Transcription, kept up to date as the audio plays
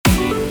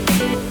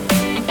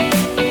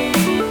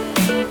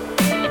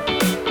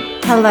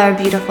Hello,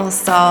 beautiful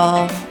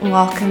soul.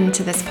 Welcome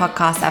to this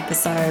podcast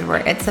episode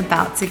where it's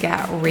about to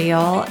get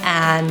real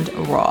and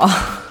raw.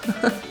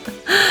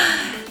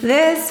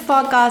 This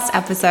podcast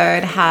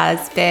episode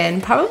has been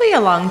probably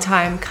a long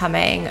time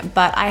coming,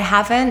 but I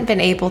haven't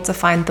been able to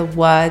find the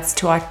words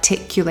to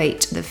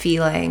articulate the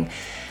feeling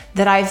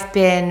that I've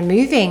been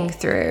moving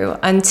through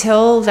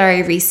until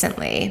very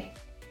recently.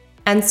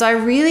 And so I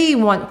really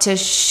want to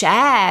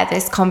share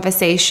this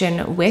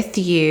conversation with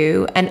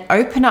you and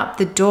open up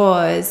the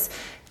doors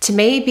to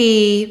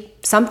maybe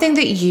something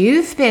that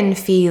you've been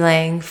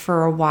feeling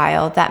for a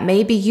while that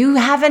maybe you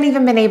haven't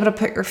even been able to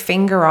put your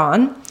finger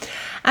on.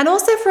 And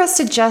also for us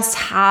to just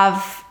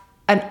have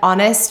an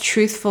honest,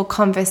 truthful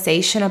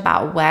conversation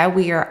about where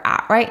we are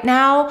at right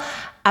now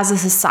as a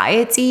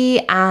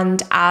society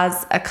and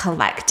as a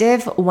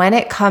collective when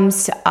it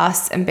comes to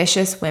us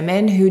ambitious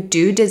women who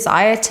do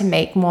desire to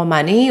make more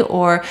money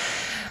or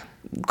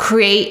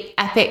create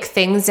epic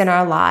things in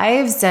our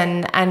lives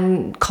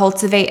and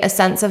cultivate a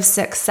sense of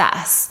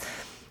success.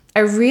 I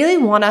really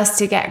want us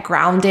to get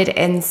grounded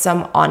in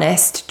some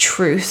honest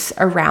truth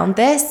around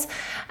this.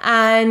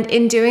 And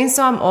in doing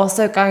so, I'm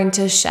also going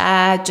to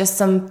share just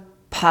some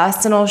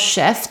personal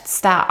shifts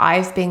that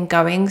I've been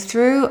going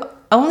through,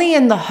 only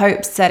in the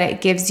hopes that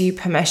it gives you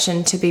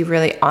permission to be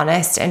really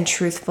honest and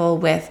truthful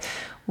with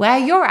where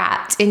you're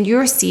at in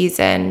your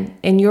season,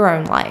 in your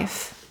own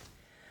life.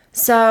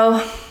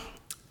 So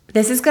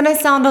this is going to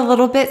sound a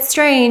little bit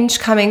strange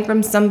coming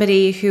from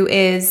somebody who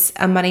is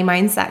a money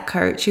mindset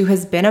coach, who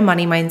has been a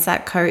money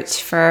mindset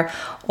coach for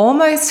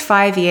almost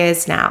 5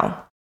 years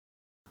now.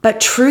 But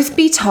truth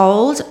be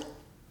told,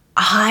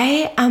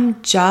 I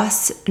am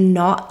just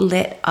not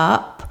lit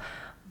up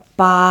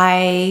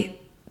by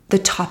the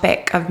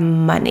topic of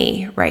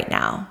money right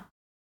now.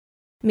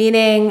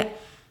 Meaning,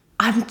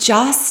 I'm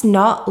just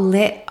not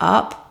lit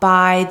up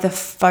by the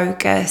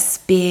focus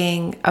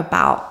being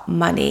about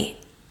money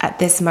at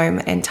this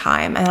moment in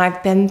time. And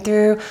I've been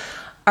through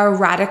a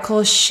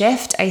radical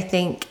shift, I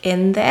think,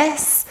 in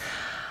this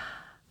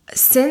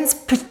since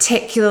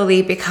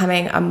particularly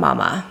becoming a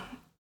mama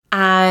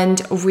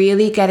and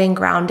really getting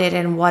grounded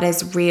in what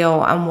is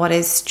real and what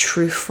is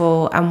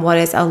truthful and what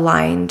is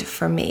aligned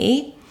for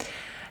me.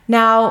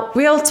 Now,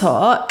 real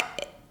talk,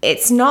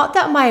 it's not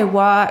that my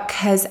work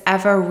has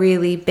ever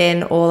really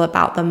been all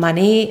about the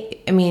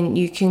money. I mean,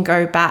 you can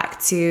go back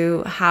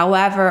to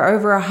however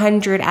over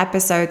 100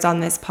 episodes on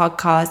this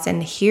podcast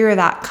and hear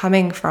that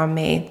coming from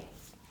me.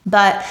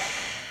 But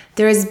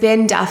there has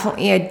been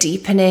definitely a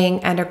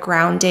deepening and a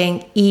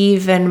grounding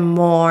even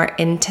more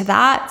into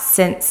that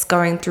since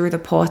going through the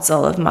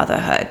portal of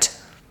motherhood.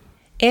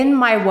 In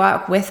my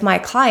work with my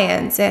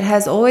clients, it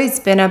has always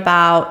been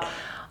about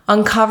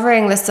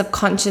uncovering the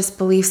subconscious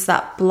beliefs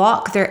that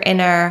block their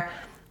inner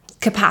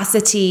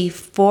capacity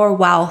for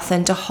wealth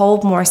and to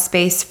hold more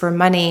space for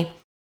money.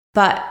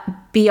 But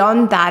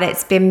beyond that,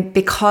 it's been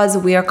because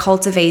we are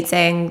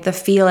cultivating the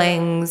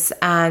feelings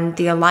and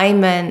the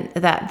alignment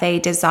that they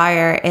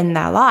desire in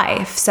their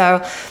life.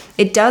 So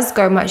it does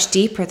go much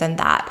deeper than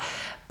that.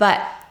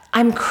 But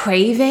I'm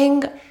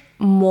craving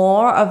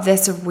more of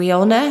this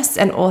realness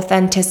and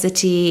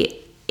authenticity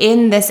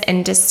in this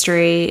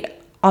industry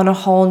on a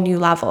whole new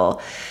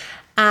level.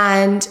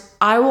 And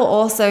I will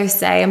also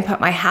say and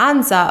put my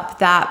hands up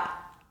that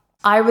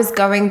I was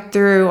going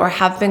through or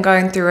have been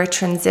going through a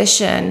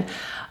transition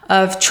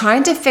of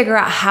trying to figure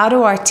out how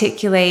to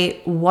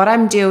articulate what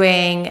I'm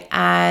doing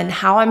and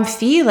how I'm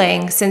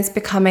feeling since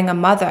becoming a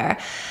mother.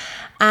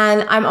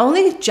 And I'm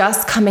only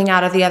just coming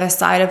out of the other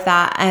side of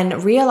that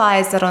and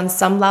realized that on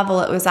some level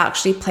it was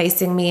actually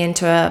placing me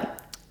into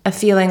a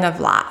feeling of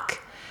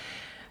lack,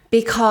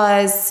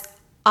 because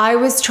I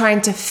was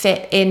trying to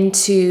fit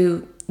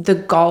into the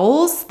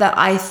goals that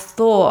I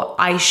thought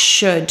I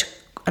should,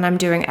 and I'm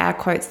doing air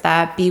quotes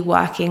there, be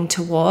working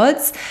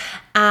towards.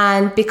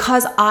 And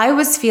because I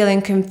was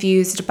feeling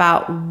confused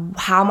about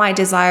how my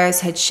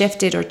desires had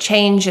shifted or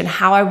changed and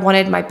how I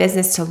wanted my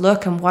business to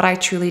look and what I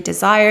truly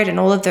desired and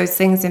all of those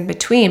things in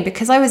between,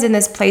 because I was in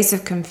this place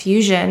of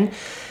confusion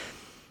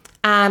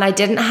and I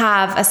didn't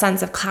have a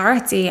sense of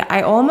clarity,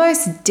 I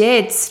almost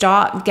did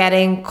start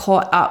getting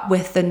caught up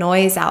with the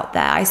noise out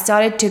there. I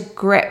started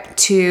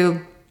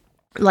to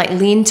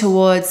lean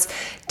towards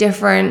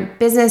different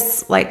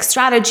business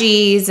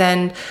strategies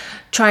and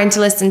trying to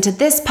listen to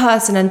this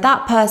person and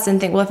that person,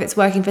 think, well, if it's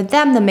working for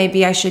them, then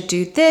maybe I should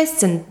do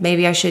this and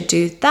maybe I should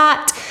do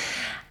that.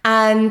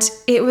 And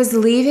it was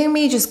leaving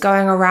me just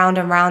going around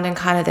and round in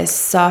kind of this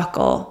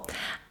circle.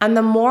 And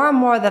the more and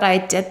more that I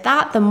did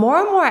that, the more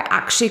and more I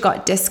actually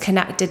got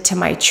disconnected to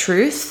my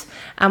truth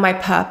and my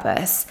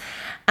purpose.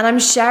 And I'm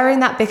sharing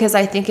that because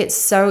I think it's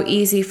so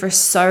easy for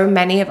so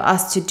many of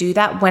us to do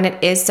that when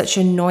it is such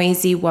a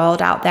noisy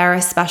world out there,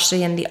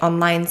 especially in the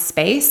online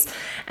space.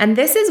 And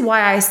this is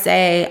why I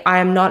say I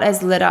am not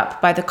as lit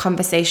up by the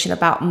conversation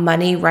about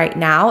money right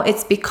now.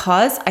 It's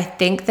because I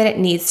think that it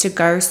needs to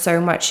go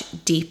so much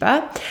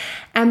deeper.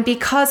 And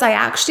because I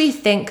actually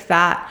think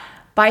that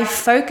by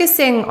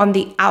focusing on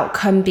the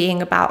outcome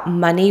being about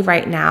money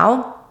right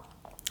now,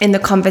 in the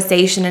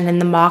conversation and in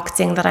the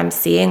marketing that I'm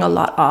seeing a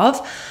lot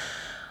of,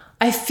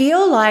 I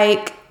feel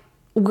like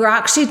we're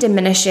actually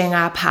diminishing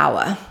our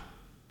power.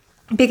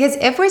 Because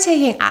if we're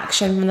taking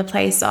action from the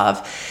place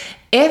of,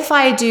 if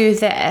I do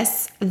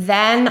this,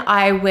 then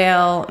I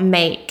will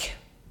make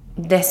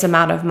this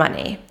amount of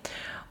money.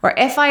 Or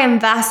if I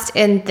invest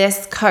in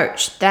this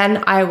coach,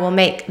 then I will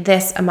make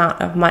this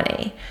amount of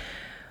money.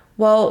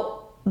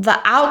 Well, the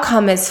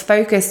outcome is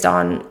focused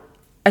on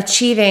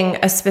achieving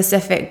a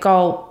specific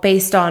goal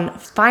based on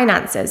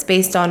finances,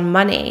 based on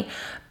money,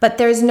 but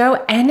there's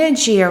no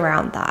energy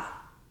around that.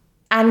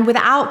 And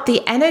without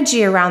the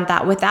energy around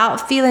that,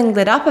 without feeling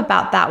lit up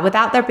about that,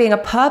 without there being a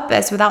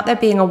purpose, without there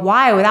being a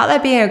why, without there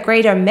being a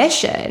greater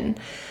mission,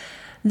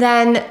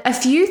 then a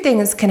few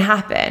things can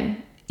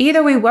happen.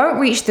 Either we won't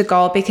reach the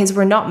goal because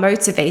we're not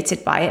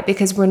motivated by it,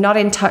 because we're not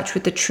in touch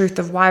with the truth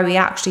of why we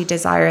actually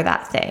desire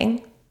that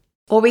thing.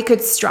 Or we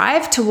could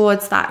strive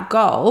towards that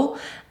goal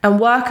and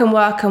work and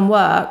work and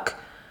work,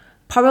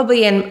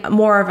 probably in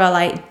more of a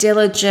like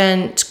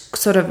diligent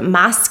sort of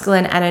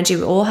masculine energy.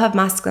 We all have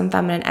masculine,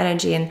 feminine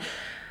energy, and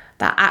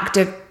that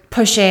active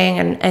pushing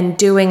and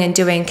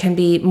doing can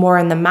be more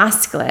in the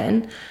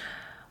masculine.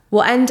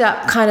 We'll end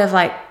up kind of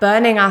like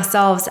burning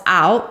ourselves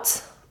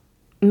out,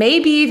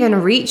 maybe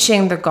even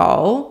reaching the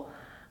goal,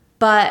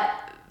 but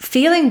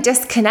feeling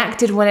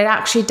disconnected when it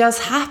actually does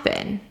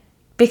happen,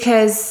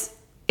 because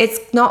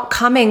it's not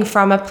coming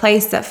from a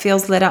place that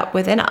feels lit up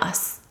within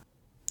us.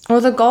 Or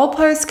the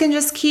goalposts can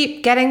just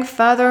keep getting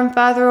further and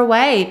further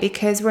away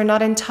because we're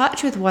not in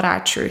touch with what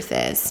our truth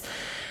is.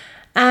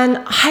 And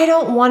I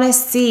don't want to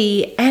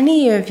see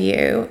any of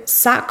you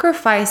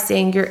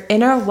sacrificing your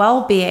inner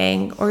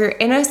well-being or your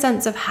inner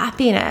sense of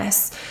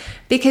happiness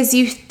because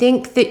you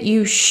think that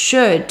you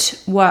should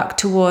work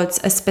towards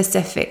a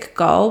specific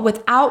goal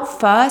without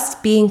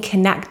first being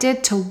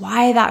connected to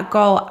why that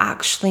goal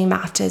actually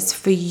matters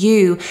for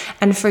you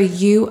and for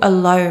you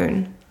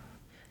alone.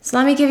 So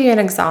let me give you an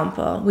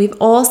example. We've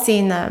all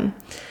seen them.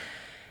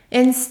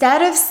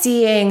 Instead of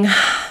seeing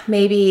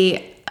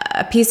maybe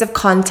a piece of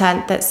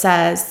content that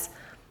says,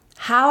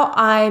 how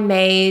I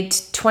made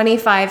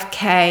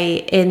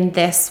 25K in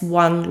this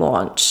one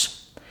launch.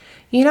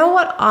 You know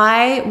what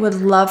I would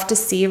love to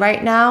see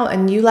right now,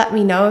 and you let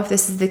me know if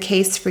this is the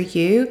case for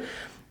you.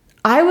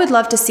 I would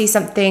love to see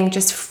something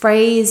just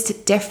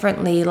phrased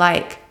differently,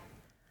 like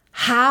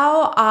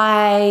how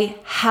I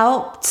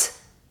helped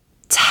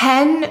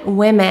 10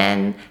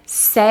 women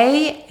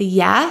say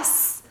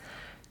yes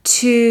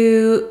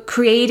to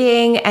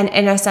creating an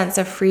inner sense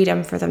of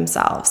freedom for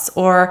themselves,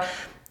 or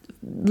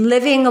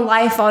living a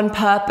life on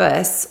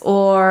purpose,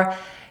 or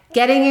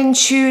getting in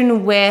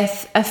tune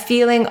with a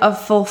feeling of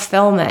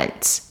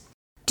fulfillment.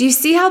 Do you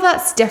see how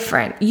that's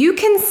different? You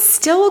can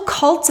still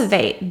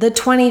cultivate the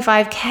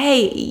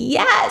 25K.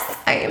 Yes,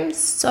 I am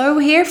so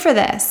here for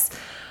this.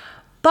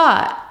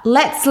 But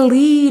let's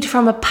lead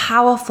from a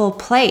powerful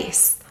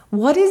place.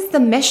 What is the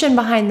mission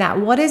behind that?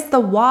 What is the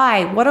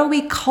why? What are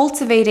we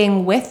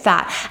cultivating with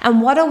that?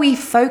 And what are we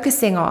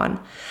focusing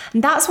on?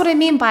 And that's what I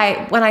mean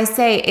by when I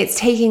say it's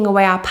taking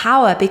away our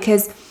power,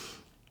 because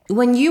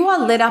when you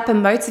are lit up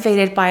and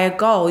motivated by a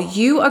goal,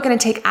 you are going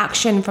to take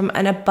action from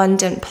an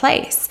abundant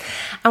place.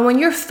 And when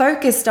you're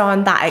focused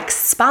on that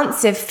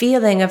expansive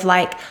feeling of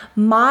like,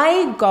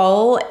 my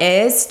goal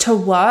is to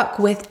work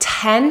with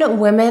 10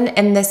 women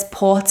in this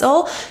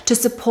portal to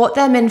support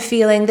them in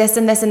feeling this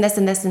and this and this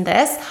and this and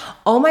this.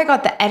 Oh my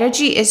God, the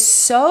energy is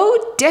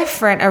so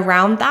different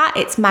around that.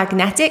 It's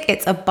magnetic,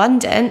 it's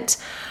abundant,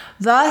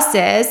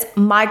 versus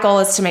my goal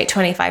is to make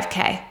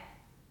 25K.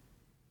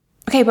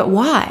 Okay, but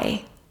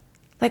why?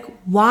 Like,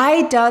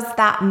 why does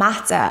that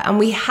matter? And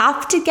we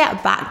have to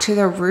get back to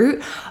the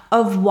root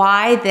of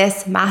why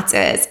this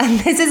matters. And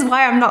this is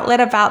why I'm not lit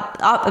up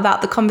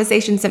about the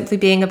conversation simply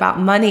being about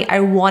money. I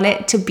want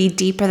it to be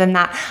deeper than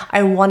that.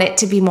 I want it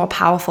to be more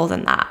powerful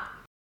than that.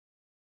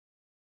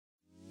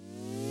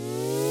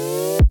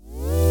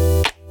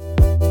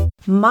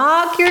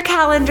 Mark your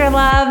calendar,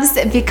 loves,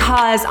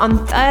 because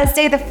on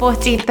Thursday, the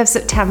 14th of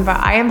September,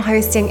 I am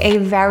hosting a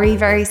very,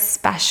 very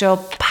special,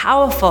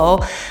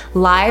 powerful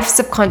live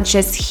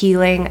subconscious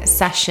healing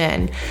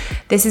session.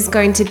 This is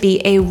going to be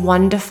a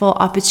wonderful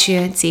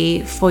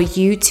opportunity for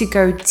you to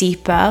go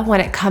deeper when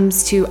it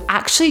comes to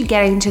actually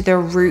getting to the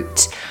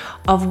root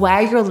of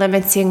where your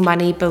limiting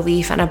money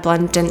belief and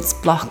abundance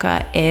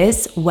blocker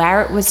is,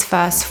 where it was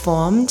first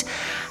formed,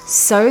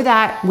 so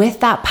that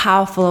with that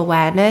powerful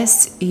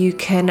awareness, you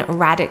can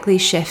radically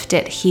shift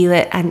it, heal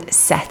it, and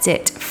set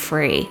it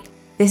free.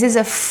 This is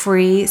a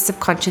free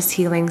subconscious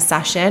healing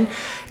session,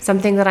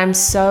 something that I'm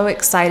so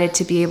excited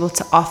to be able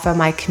to offer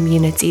my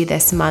community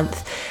this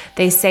month.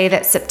 They say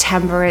that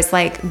September is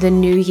like the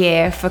new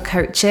year for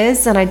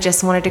coaches, and I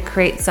just wanted to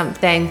create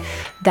something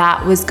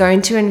that was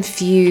going to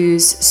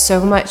infuse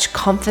so much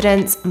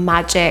confidence,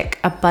 magic,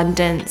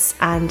 abundance,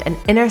 and an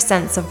inner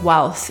sense of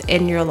wealth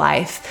in your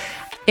life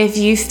If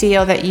you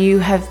feel that you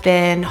have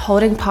been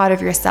holding part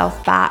of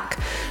yourself back,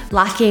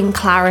 lacking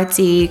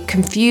clarity,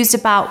 confused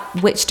about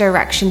which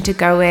direction to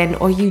go in,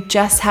 or you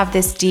just have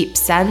this deep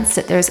sense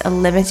that there's a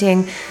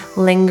limiting,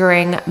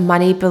 lingering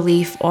money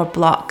belief or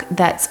block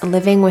that's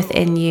living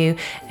within you,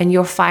 and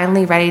you're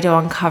finally ready to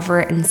uncover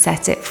it and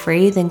set it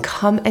free, then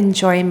come and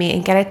join me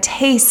and get a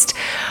taste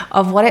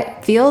of what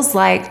it feels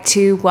like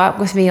to work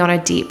with me on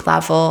a deep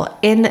level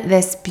in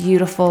this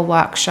beautiful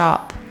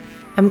workshop.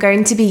 I'm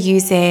going to be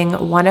using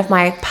one of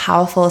my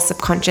powerful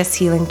subconscious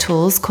healing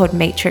tools called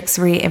Matrix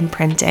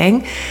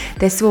Re-imprinting.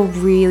 This will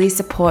really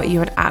support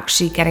you in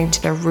actually getting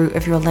to the root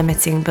of your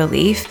limiting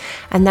belief.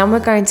 And then we're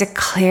going to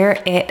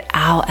clear it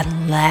out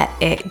and let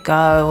it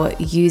go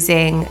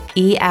using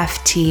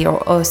EFT,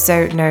 or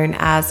also known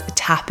as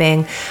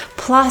tapping,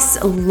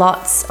 plus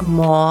lots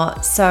more.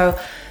 So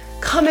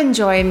come and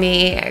join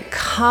me,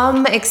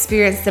 come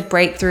experience the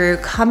breakthrough,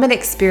 come and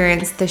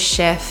experience the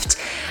shift,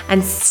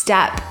 and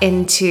step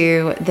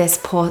into this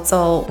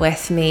portal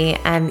with me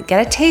and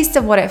get a taste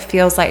of what it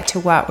feels like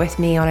to work with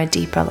me on a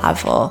deeper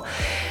level.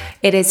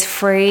 It is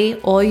free.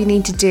 All you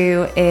need to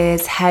do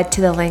is head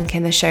to the link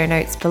in the show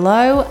notes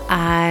below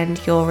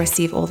and you'll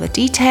receive all the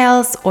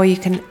details, or you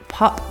can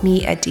pop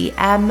me a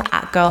DM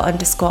at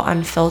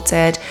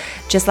girl_unfiltered.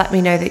 Just let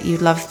me know that you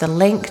love the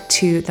link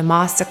to the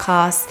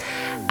masterclass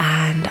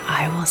and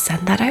I will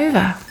send that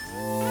over.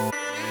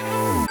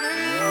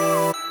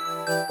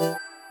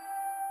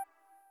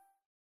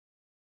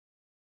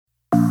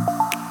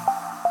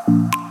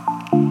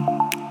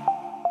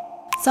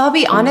 So I'll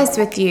be honest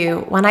with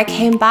you, when I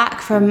came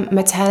back from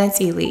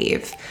maternity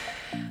leave,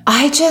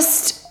 I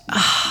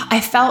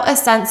felt a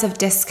sense of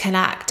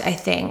disconnect, I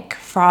think,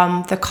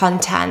 from the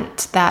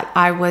content that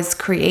I was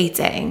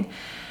creating,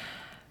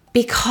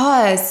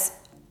 because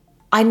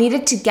I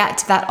needed to get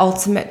to that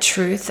ultimate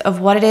truth of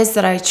what it is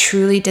that I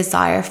truly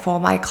desire for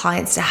my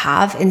clients to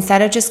have,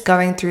 instead of just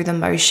going through the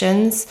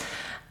motions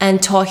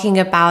and talking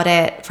about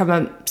it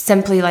from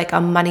simply like a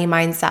money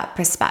mindset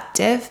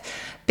perspective,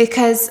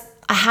 because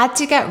I had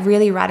to get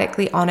really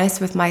radically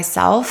honest with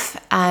myself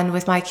and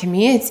with my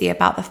community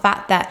about the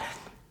fact that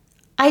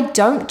I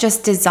don't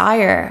just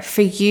desire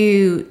for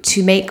you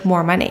to make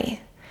more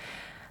money.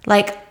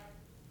 Like,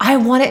 I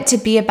want it to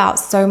be about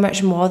so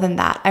much more than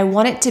that. I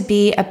want it to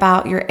be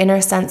about your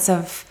inner sense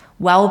of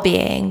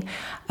well-being,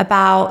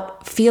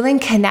 about feeling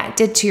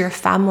connected to your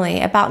family,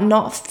 about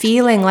not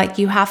feeling like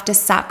you have to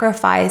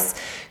sacrifice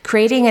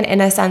creating an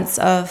inner sense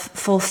of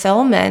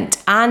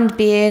fulfillment and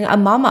being a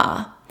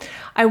mama.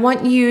 I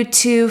want you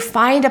to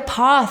find a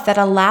path that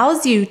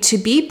allows you to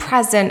be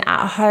present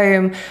at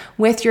home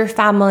with your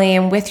family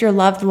and with your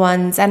loved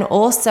ones, and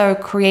also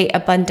create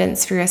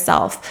abundance for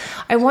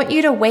yourself. I want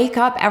you to wake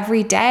up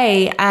every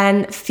day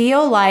and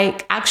feel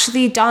like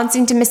actually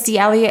dancing to Missy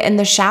Elliott in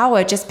the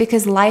shower just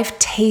because life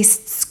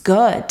tastes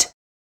good.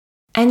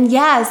 And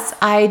yes,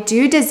 I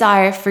do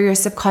desire for your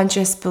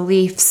subconscious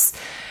beliefs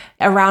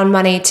around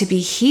money to be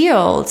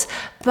healed,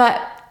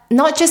 but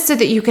not just so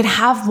that you can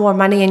have more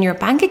money in your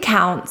bank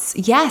accounts.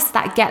 Yes,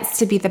 that gets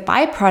to be the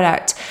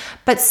byproduct,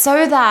 but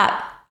so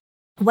that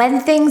when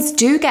things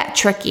do get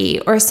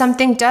tricky or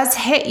something does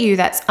hit you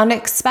that's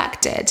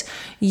unexpected,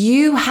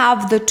 you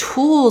have the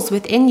tools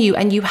within you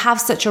and you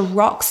have such a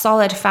rock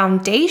solid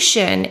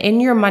foundation in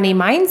your money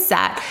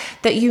mindset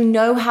that you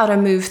know how to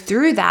move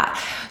through that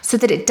so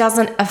that it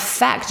doesn't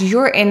affect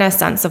your inner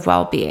sense of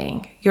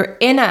well-being, your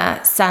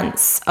inner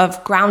sense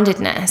of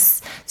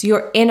groundedness, so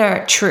your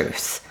inner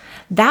truth.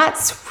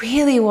 That's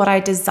really what I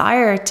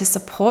desire to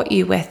support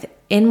you with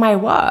in my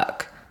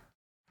work.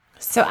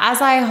 So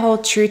as I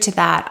hold true to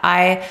that,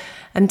 I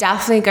am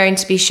definitely going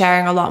to be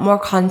sharing a lot more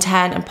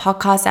content and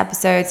podcast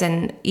episodes,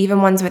 and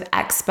even ones with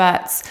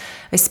experts,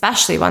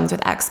 especially ones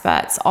with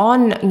experts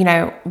on,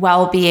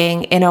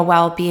 well-being,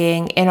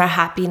 inner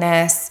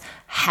happiness,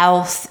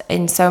 health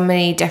in so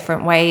many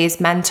different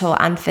ways, mental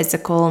and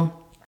physical.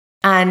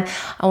 And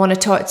I want to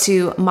talk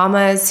to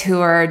mamas who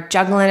are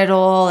juggling it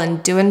all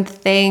and doing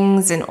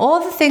things and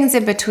all the things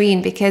in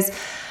between, because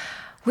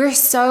we're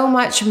so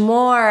much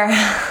more.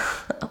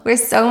 We're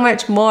so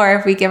much more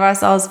if we give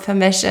ourselves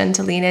permission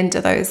to lean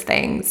into those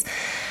things.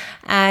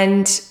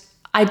 And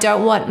I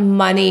don't want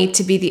money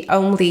to be the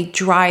only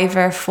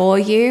driver for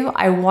you.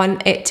 I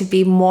want it to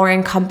be more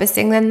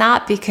encompassing than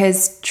that,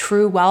 because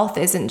true wealth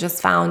isn't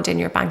just found in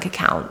your bank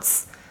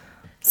accounts.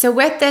 So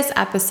with this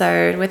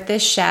episode, with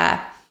this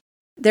share,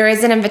 there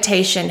is an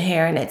invitation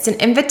here, and it's an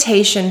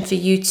invitation for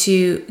you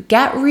to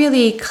get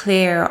really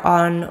clear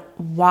on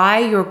why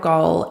your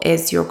goal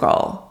is your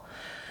goal.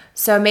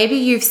 So maybe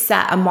you've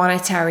set a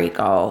monetary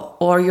goal,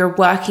 or you're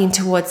working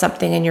towards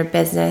something in your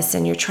business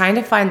and you're trying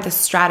to find the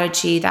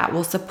strategy that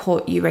will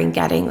support you in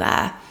getting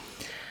there.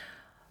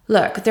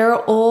 Look, there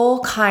are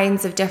all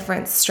kinds of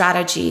different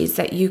strategies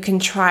that you can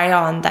try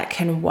on that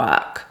can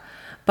work.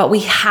 But we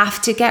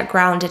have to get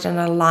grounded and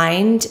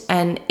aligned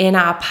and in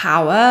our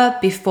power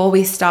before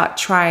we start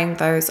trying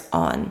those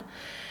on.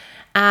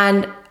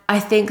 And I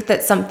think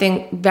that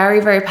something very,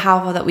 very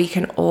powerful that we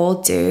can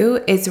all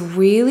do is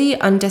really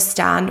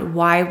understand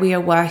why we are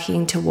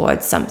working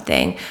towards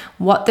something,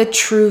 what the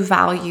true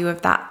value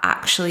of that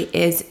actually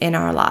is in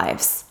our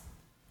lives.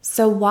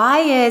 So why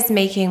is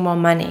making more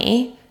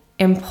money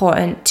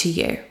important to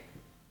you?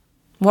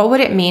 What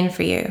would it mean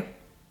for you?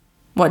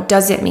 What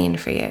does it mean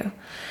for you?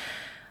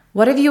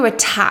 What have you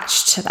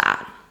attached to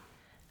that?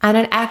 And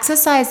an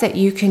exercise that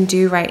you can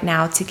do right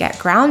now to get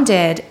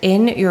grounded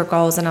in your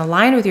goals and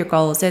align with your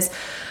goals is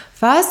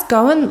first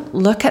go and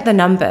look at the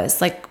numbers.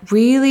 Like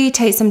really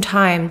take some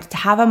time to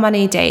have a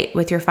money date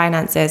with your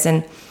finances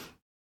and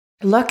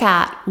look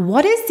at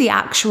what is the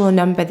actual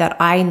number that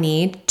I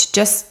need to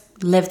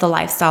just live the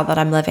lifestyle that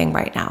I'm living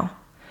right now.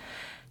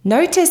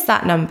 Notice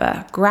that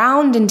number,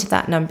 ground into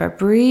that number,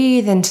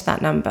 breathe into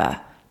that number.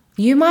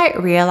 You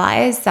might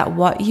realize that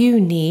what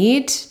you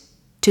need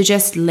to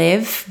just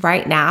live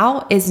right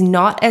now is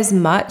not as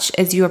much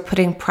as you are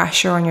putting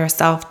pressure on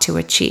yourself to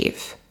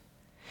achieve.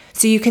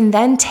 So you can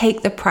then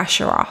take the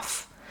pressure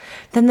off.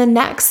 Then the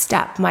next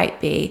step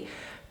might be,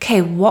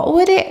 okay, what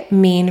would it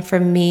mean for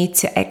me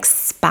to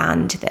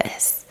expand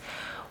this?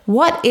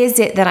 What is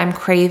it that I'm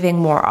craving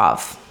more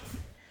of?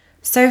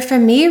 So for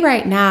me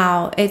right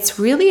now, it's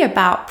really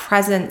about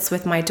presence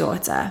with my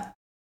daughter.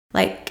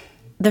 Like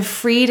the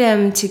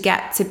freedom to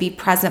get to be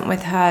present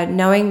with her,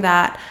 knowing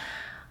that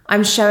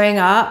I'm showing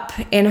up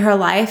in her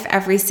life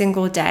every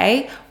single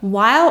day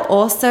while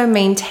also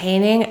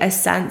maintaining a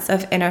sense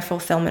of inner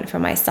fulfillment for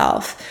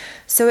myself.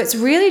 So it's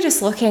really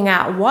just looking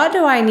at what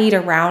do I need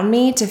around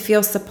me to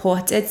feel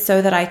supported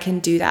so that I can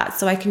do that,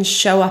 so I can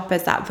show up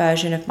as that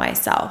version of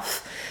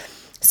myself.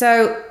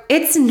 So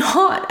it's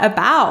not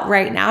about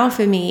right now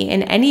for me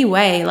in any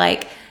way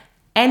like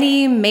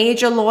any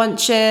major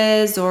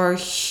launches or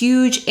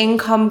huge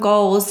income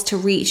goals to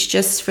reach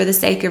just for the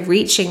sake of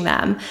reaching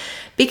them.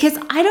 Because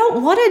I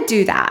don't want to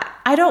do that.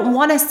 I don't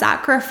want to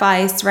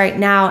sacrifice right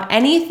now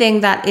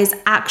anything that is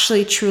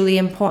actually truly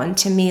important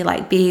to me,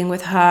 like being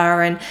with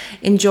her and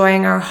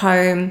enjoying our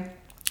home,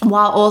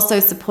 while also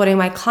supporting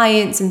my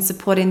clients and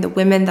supporting the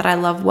women that I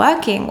love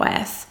working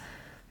with.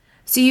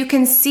 So you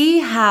can see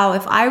how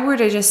if I were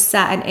to just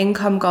set an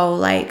income goal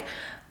like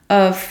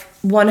of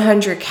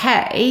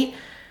 100K,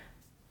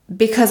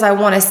 because I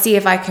want to see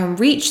if I can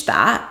reach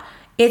that,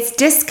 it's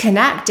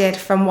disconnected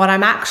from what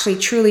I'm actually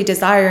truly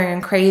desiring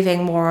and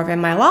craving more of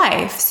in my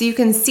life. So you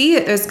can see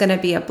that there's going to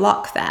be a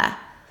block there.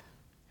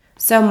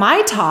 So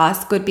my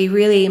task would be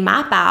really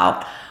map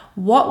out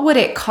what would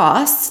it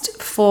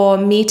cost for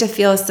me to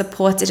feel as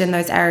supported in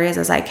those areas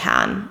as I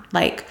can.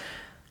 Like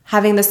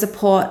having the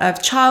support of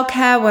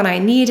childcare when I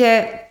need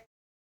it,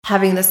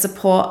 having the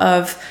support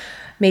of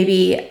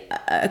maybe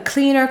a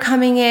cleaner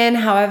coming in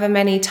however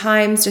many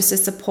times just to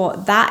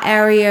support that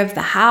area of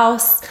the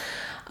house.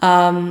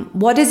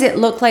 What does it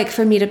look like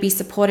for me to be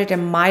supported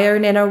in my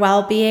own inner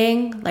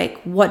well-being?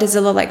 Like, what does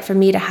it look like for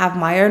me to have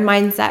my own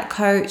mindset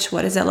coach?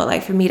 What does it look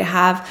like for me to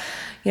have,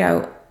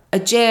 a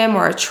gym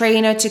or a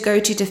trainer to go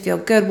to feel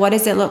good? What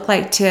does it look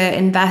like to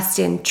invest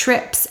in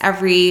trips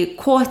every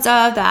quarter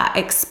that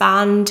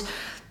expand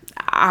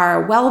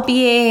our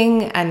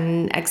well-being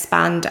and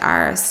expand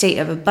our state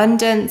of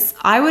abundance?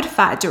 I would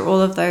factor all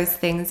of those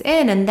things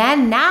in, and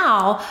then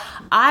now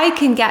I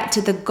can get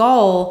to the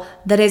goal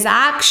that is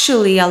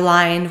actually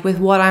aligned with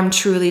what I'm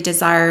truly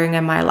desiring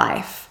in my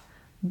life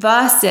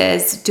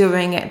versus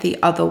doing it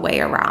the other way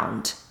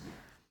around.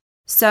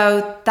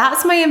 So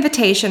that's my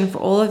invitation for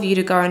all of you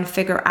to go and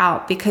figure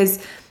out,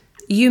 because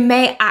you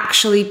may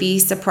actually be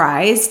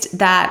surprised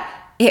that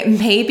it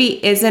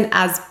maybe isn't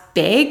as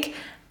big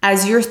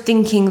as you're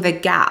thinking the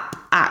gap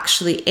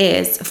actually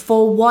is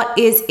for what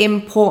is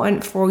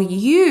important for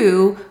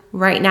you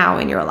right now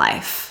in your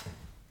life.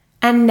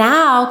 And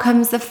now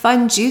comes the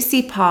fun,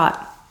 juicy part.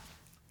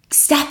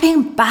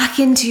 Stepping back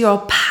into your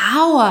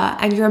power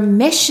and your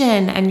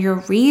mission and your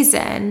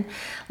reason.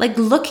 Like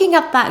looking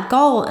at that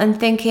goal and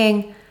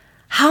thinking,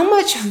 how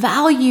much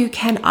value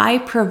can I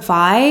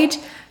provide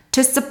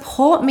to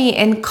support me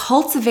in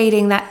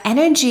cultivating that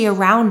energy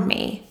around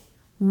me?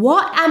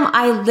 What am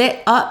I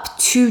lit up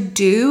to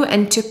do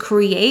and to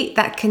create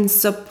that can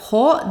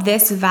support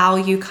this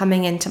value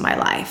coming into my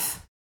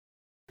life?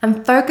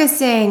 I'm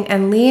focusing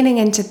and leaning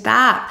into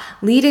that,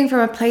 leading from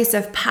a place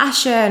of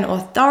passion,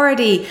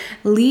 authority,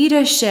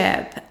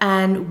 leadership,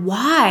 and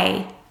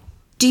why?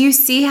 Do you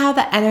see how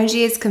the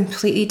energy is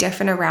completely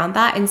different around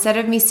that? Instead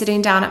of me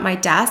sitting down at my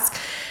desk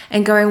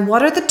and going,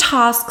 what are the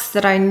tasks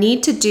that I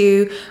need to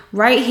do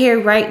right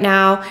here, right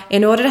now,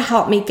 in order to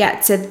help me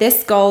get to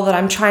this goal that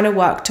I'm trying to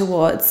work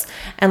towards?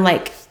 And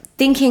like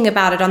thinking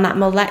about it on that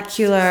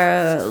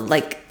molecular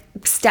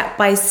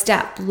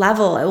step-by-step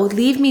level. It will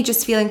leave me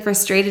just feeling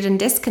frustrated and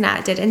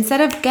disconnected instead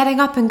of getting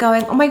up and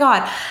going, oh my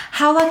God,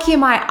 how lucky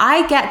am I?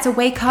 I get to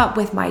wake up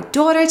with my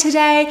daughter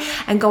today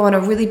and go on a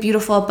really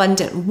beautiful,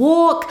 abundant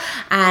walk,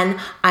 and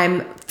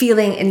I'm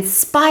feeling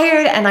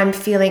inspired and I'm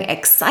feeling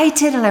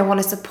excited, and I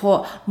want to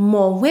support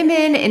more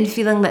women in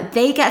feeling that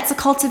they get to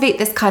cultivate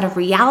this kind of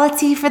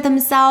reality for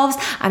themselves,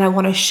 and I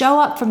want to show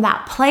up from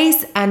that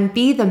place and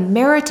be the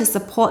mirror to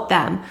support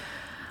them.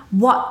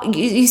 What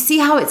you see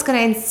how it's going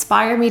to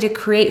inspire me to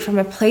create from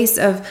a place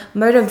of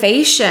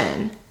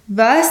motivation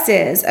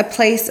versus a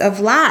place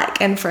of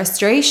lack and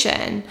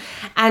frustration,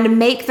 and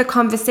make the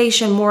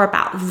conversation more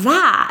about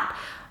that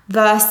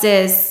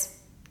versus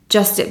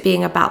just it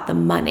being about the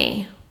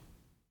money.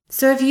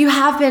 So if you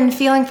have been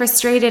feeling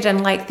frustrated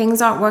and like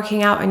things aren't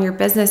working out in your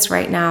business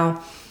right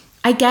now,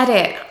 I get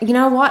it. You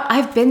know what?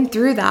 I've been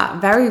through that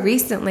very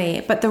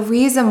recently, but the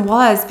reason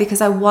was because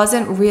I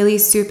wasn't really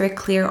super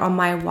clear on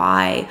my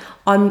why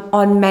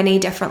on many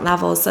different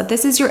levels. So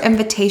this is your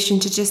invitation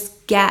to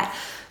just get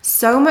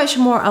so much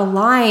more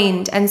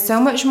aligned and so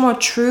much more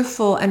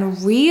truthful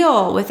and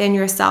real within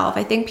yourself.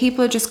 I think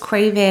people are just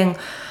craving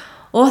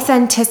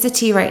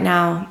authenticity right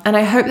now. And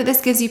I hope that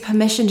this gives you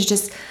permission to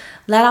just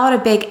let out a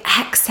big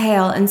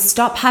exhale and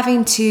stop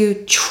having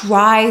to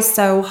try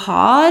so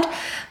hard,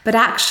 but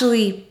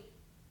actually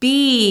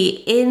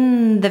be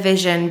in the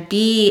vision,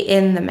 be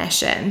in the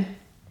mission.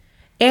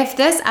 If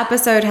this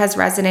episode has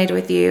resonated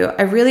with you,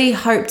 I really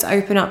hope to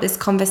open up this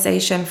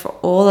conversation for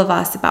all of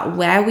us about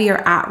where we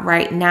are at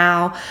right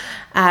now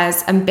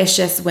as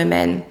ambitious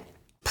women.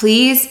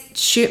 Please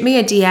shoot me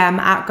a DM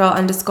at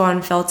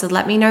girl_unfiltered.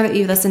 Let me know that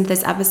you listened to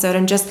this episode,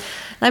 and just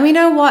let me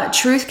know what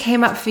truth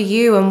came up for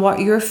you and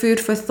what your food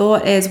for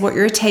thought is, what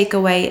your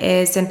takeaway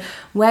is, and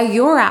where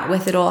you're at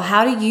with it all.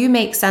 How do you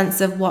make sense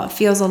of what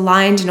feels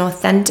aligned and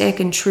authentic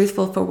and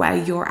truthful for where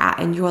you're at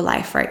in your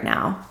life right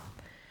now?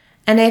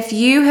 And if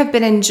you have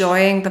been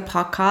enjoying the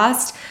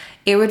podcast,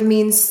 it would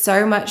mean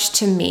so much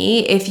to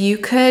me if you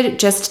could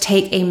just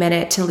take a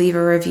minute to leave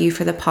a review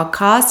for the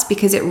podcast,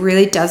 because it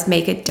really does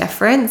make a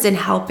difference in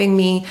helping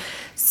me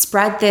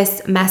spread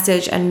this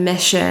message and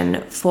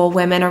mission for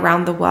women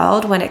around the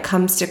world when it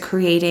comes to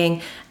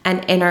creating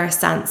an inner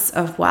sense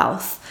of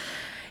wealth.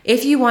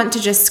 If you want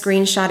to just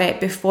screenshot it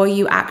before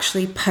you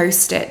actually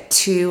post it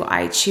to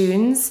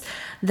iTunes,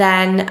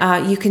 then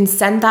you can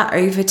send that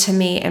over to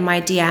me in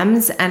my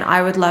DMs, and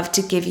I would love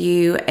to give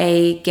you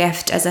a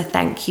gift as a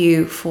thank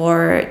you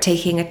for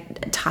taking a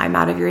time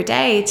out of your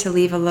day to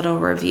leave a little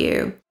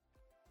review.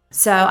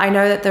 So I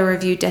know that the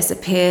review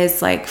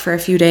disappears like for a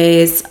few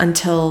days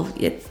until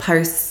it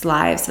posts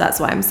live. So that's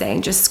why I'm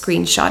saying just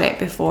screenshot it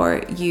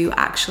before you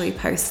actually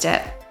post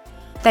it.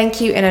 Thank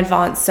you in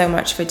advance so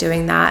much for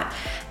doing that.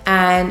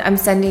 And I'm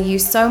sending you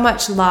so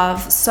much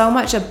love, so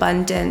much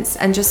abundance,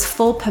 and just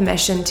full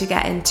permission to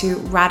get into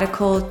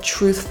radical,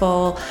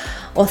 truthful,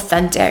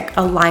 authentic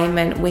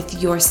alignment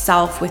with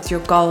yourself, with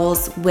your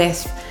goals,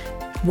 with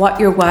what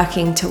you're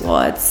working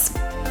towards.